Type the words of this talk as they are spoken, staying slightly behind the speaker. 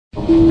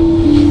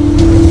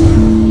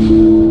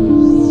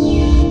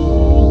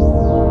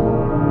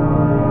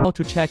How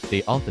to check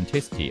the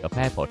authenticity of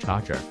Apple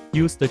charger?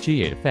 Use the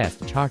JCID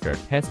fast charger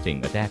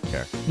testing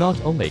adapter.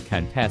 Not only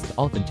can test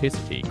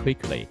authenticity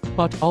quickly,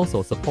 but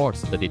also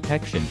supports the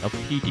detection of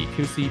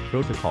PDQC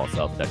protocols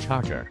of the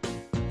charger,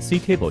 C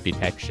cable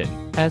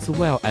detection, as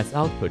well as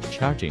output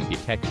charging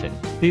detection.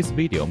 This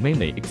video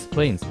mainly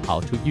explains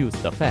how to use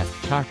the fast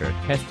charger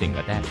testing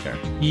adapter.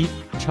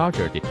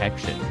 Charger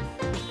detection.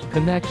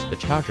 Connect the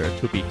charger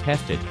to be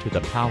tested to the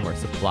power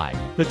supply.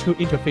 The two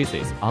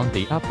interfaces on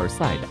the upper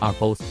side are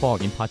both for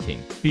inputting.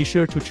 Be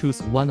sure to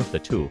choose one of the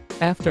two.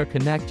 After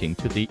connecting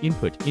to the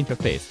input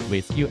interface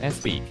with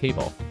USB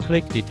cable,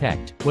 click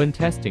Detect. When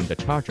testing the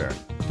charger,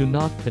 do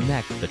not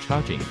connect the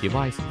charging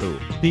device through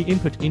the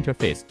input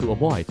interface to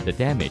avoid the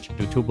damage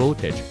due to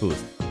voltage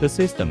boost. The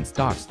system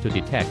starts to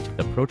detect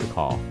the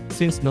protocol.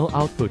 Since no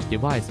output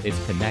device is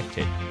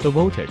connected, the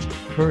voltage,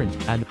 current,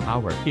 and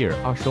power here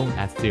are shown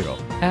as 0.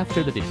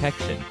 After the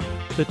detection,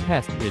 the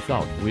test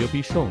result will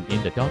be shown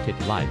in the dotted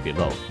line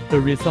below.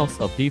 The results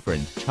of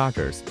different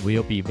chargers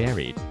will be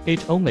varied.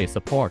 It only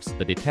supports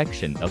the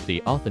detection of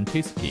the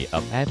authenticity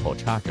of Apple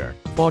charger.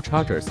 For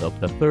chargers of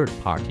the third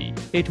party,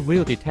 it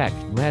will detect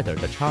whether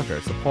the charger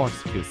supports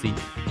QC,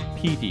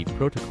 PD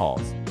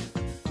protocols.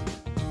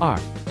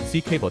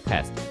 C cable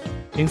test.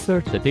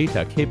 Insert the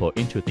data cable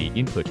into the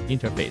input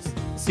interface.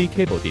 C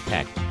cable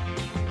detect.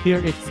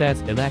 Here it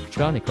says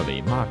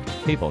electronically marked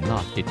cable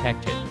not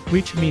detected,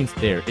 which means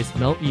there is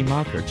no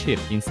e-marker chip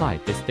inside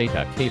this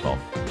data cable.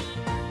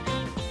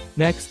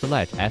 Next,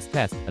 let us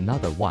test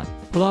another one.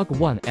 Plug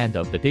one end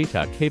of the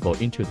data cable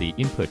into the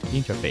input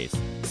interface.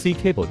 C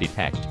cable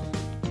detect.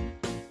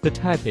 The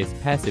type is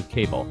passive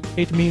cable.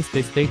 It means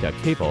this data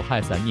cable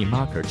has an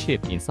e-marker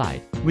chip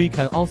inside. We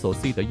can also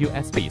see the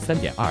USB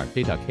 3.2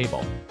 data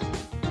cable.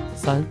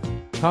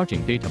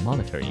 Charging data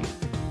monitoring.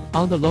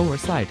 On the lower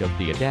side of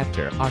the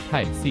adapter are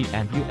Type-C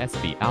and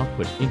USB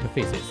output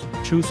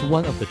interfaces. Choose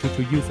one of the two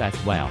to use as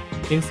well.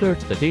 Insert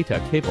the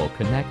data cable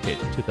connected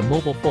to the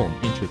mobile phone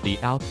into the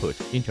output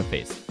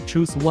interface.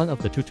 Choose one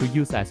of the two to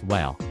use as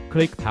well.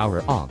 Click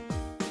Power On.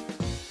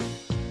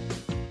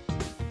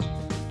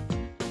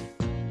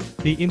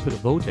 The input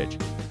voltage,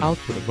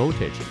 output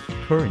voltage,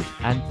 current,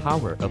 and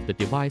power of the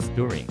device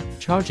during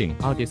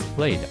charging are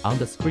displayed on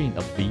the screen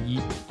of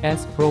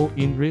V1S Pro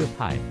in real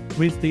time.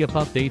 With the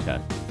above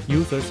data,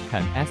 users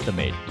can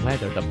estimate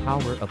whether the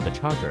power of the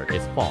charger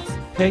is false.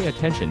 Pay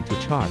attention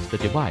to charge the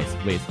device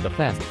with the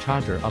fast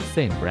charger of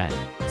same brand.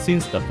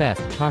 Since the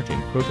fast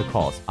charging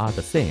protocols are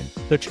the same,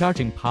 the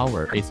charging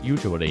power is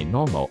usually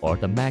normal or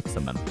the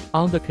maximum.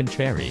 On the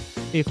contrary,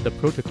 if the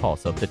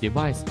protocols of the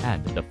device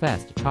and the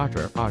fast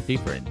charger are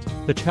different,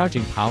 the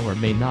charging power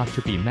may not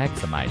be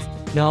maximized.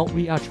 Now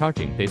we are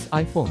charging this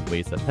iPhone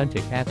with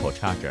authentic Apple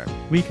charger.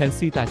 We can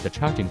see that the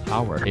charging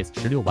power is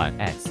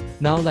V1S.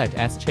 Now let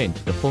us change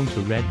the phone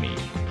to Redmi.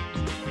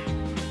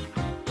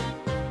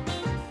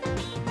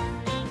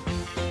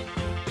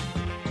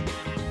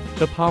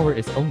 The power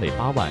is only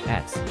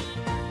V1S.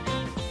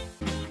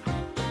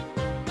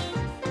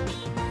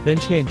 Then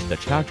change the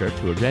charger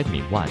to a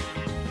Redmi 1.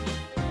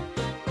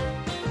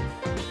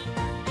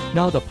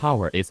 Now the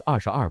power is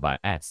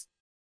 22W.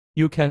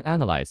 You can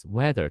analyze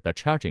whether the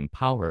charging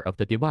power of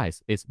the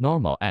device is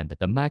normal and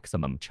the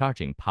maximum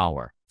charging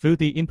power through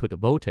the input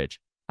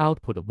voltage,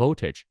 output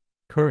voltage,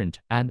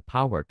 current, and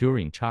power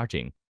during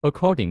charging,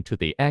 according to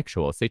the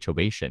actual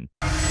situation.